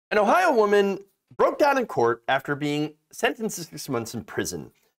An Ohio woman broke down in court after being sentenced to 6 months in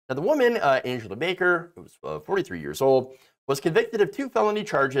prison. Now, the woman, Angela Baker, who was 43 years old, was convicted of 2 felony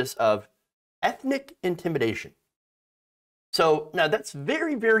charges of ethnic intimidation. So now that's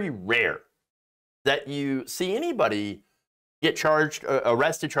very, very rare that you see anybody get charged,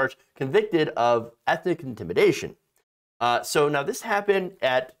 arrested, charged, convicted of ethnic intimidation. So now this happened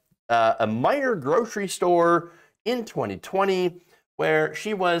at a Meijer grocery store in 2020, where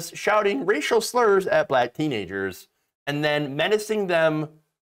she was shouting racial slurs at black teenagers and then menacing them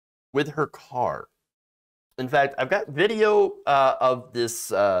with her car. In fact, I've got video of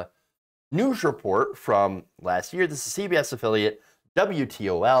this news report from last year. This is CBS affiliate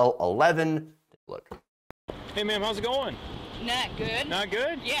WTOL 11. Take a look. Hey, ma'am, how's it going? Not good. Not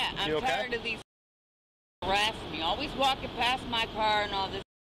good? Yeah, I'm tired of these harassing me. Always walking past my car and all this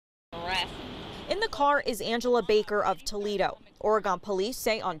harassing me. In the car is Angela Baker of Toledo. Oregon police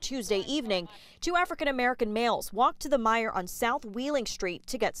say on Tuesday evening, 2 African-American males walked to the Meijer on South Wheeling Street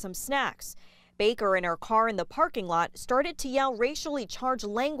to get some snacks. Baker, in her car in the parking lot, started to yell racially charged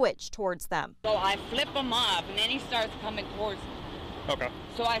language towards them. So I flip him off, and then he starts coming towards me. Okay.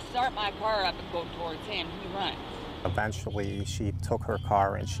 So I start my car up and go towards him. He runs. Eventually, she took her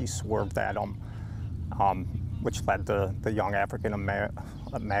car and she swerved at him, which led the young African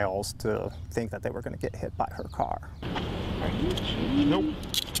males to think that they were going to get hit by her car. Are you kidding? Nope.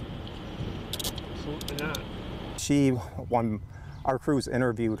 Absolutely not. When our crews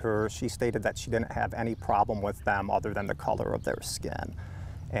interviewed her, she stated that she didn't have any problem with them other than the color of their skin.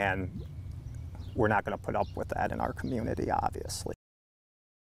 And we're not going to put up with that in our community, obviously.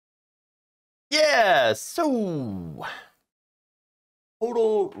 Yeah, so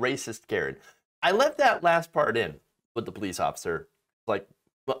total racist Karen. I left that last part in with the police officer. Like,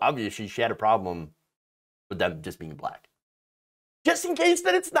 well, obviously she had a problem with them just being black. Just in case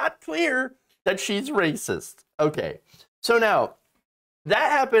that it's not clear that she's racist. Okay, so now that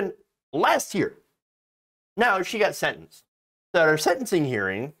happened last year. Now she got sentenced. So at her sentencing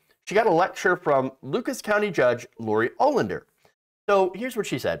hearing, she got a lecture from Lucas County Judge Lori Olander. So here's what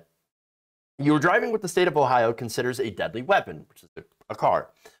she said. You were driving what the state of Ohio considers a deadly weapon, which is a car.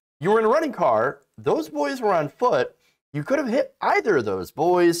 You were in a running car. Those boys were on foot. You could have hit either of those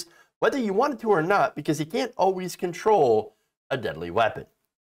boys, whether you wanted to or not, because you can't always control a deadly weapon.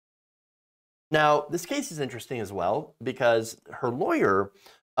 Now, this case is interesting as well because her lawyer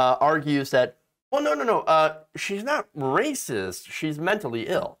argues that, well, no, she's not racist. She's mentally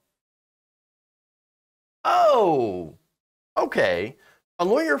ill. Oh, okay. A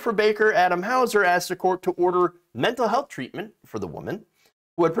lawyer for Baker, Adam Hauser, asked the court to order mental health treatment for the woman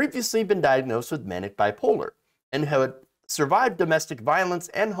who had previously been diagnosed with manic bipolar and had survived domestic violence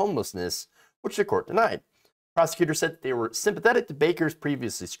and homelessness, which the court denied. Prosecutors said they were sympathetic to Baker's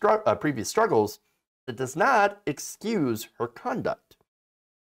previous struggles. That does not excuse her conduct.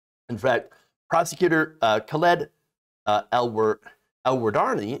 In fact, prosecutor Khaled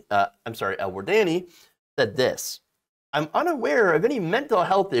El-Wardani said this: I'm unaware of any mental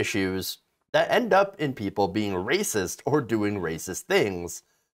health issues that end up in people being racist or doing racist things,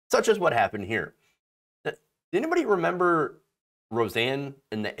 such as what happened here. Did anybody remember Roseanne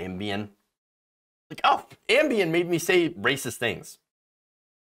in the Ambien? Like, oh, Ambien made me say racist things.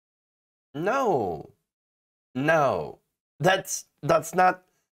 No, that's not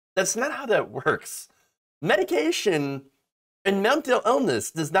how that works. Medication and mental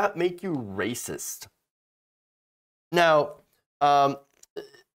illness does not make you racist. Now,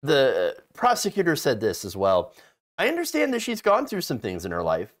 the prosecutor said this as well. I understand that she's gone through some things in her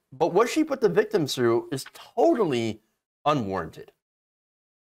life, but what she put the victims through is totally unwarranted.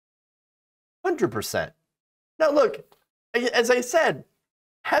 100%. Now, look, as I said,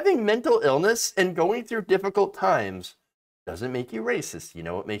 having mental illness and going through difficult times doesn't make you racist. You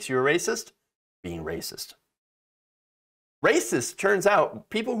know what makes you a racist? Being racist. Racist, turns out,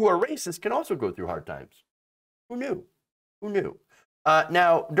 people who are racist can also go through hard times. Who knew? Who knew?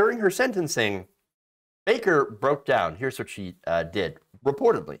 Now, during her sentencing, Baker broke down. Here's what she did,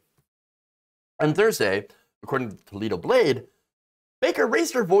 reportedly. On Thursday, according to the Toledo Blade, Baker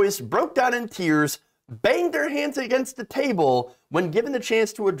raised her voice, broke down in tears, banged her hands against the table when given the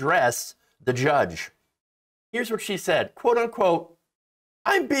chance to address the judge. Here's what she said, quote unquote,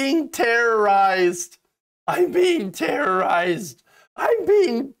 I'm being terrorized. I'm being terrorized. I'm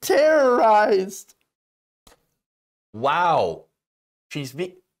being terrorized. Wow. She's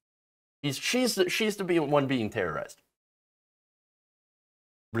the one being terrorized.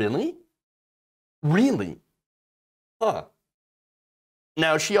 Really? Really? Huh.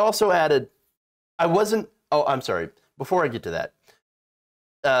 Now, she also added, I wasn't, oh, I'm sorry. Before I get to that,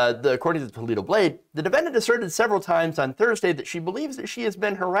 according to the Toledo Blade, the defendant asserted several times on Thursday that she believes that she has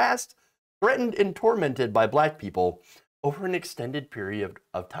been harassed, threatened, and tormented by black people over an extended period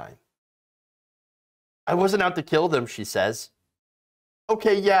of time. I wasn't out to kill them, she says.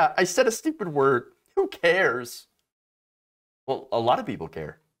 Okay, yeah, I said a stupid word. Who cares? Well, a lot of people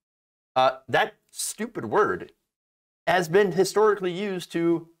care. That stupid word has been historically used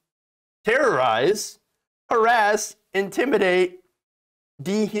to terrorize, harass, intimidate,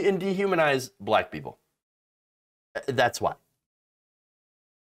 and dehumanize black people. That's why.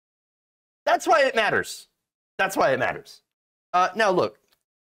 That's why it matters. That's why it matters. Now, look,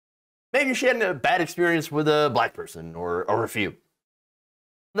 maybe she had a bad experience with a black person or a few.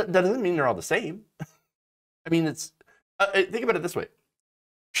 That doesn't mean they're all the same. I mean, it's think about it this way.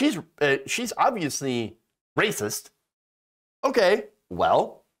 She's obviously racist. Okay,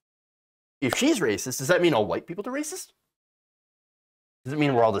 well, if she's racist, does that mean all white people are racist? Does it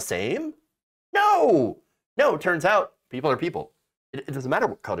mean we're all the same? No. No, it turns out people are people. It doesn't matter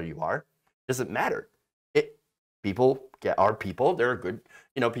what color you are. It doesn't matter. People are people. There are good,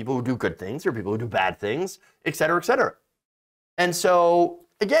 people who do good things. There are people who do bad things, et cetera, et cetera. And so,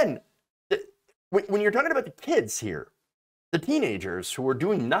 again, when you're talking about the kids here, the teenagers who are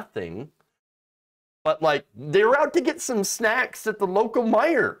doing nothing, but like they're out to get some snacks at the local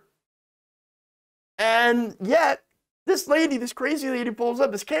Meijer. And yet, this lady, this crazy lady pulls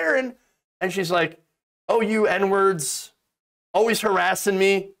up, this Karen, and she's like, oh, you N-words, always harassing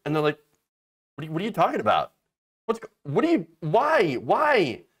me. And they're like, what are you talking about? Why?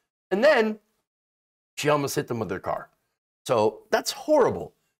 And then she almost hit them with their car. So that's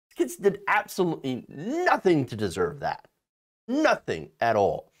horrible. Kids did absolutely nothing to deserve that. Nothing at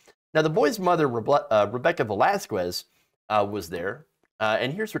all. Now, the boy's mother, Rebecca Velasquez, was there.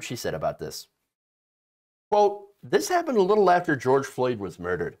 And here's what she said about this. Quote, this happened a little after George Floyd was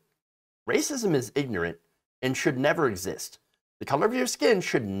murdered. Racism is ignorant and should never exist. The color of your skin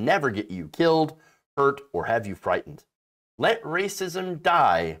should never get you killed, hurt, or have you frightened. Let racism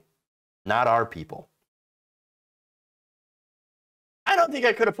die, not our people. I don't think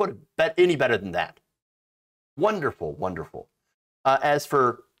I could have put it any better than that. Wonderful, wonderful. As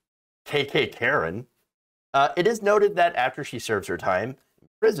for KKKaren, it is noted that after she serves her time in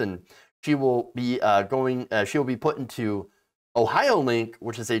prison, she will be put into Ohio Link,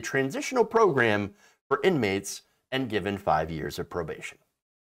 which is a transitional program for inmates, and given 5 years of probation.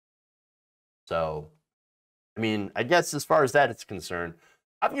 So, I mean, I guess as far as that is concerned,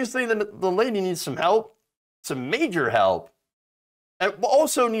 obviously the lady needs some help, some major help, and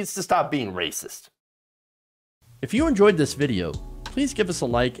also needs to stop being racist. If you enjoyed this video, please give us a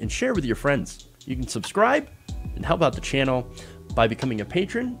like and share with your friends. You can subscribe and help out the channel by becoming a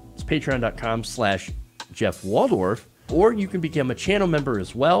patron. It's patreon.com/Jeff Waldorf, or you can become a channel member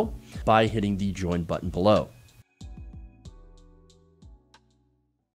as well by hitting the join button below.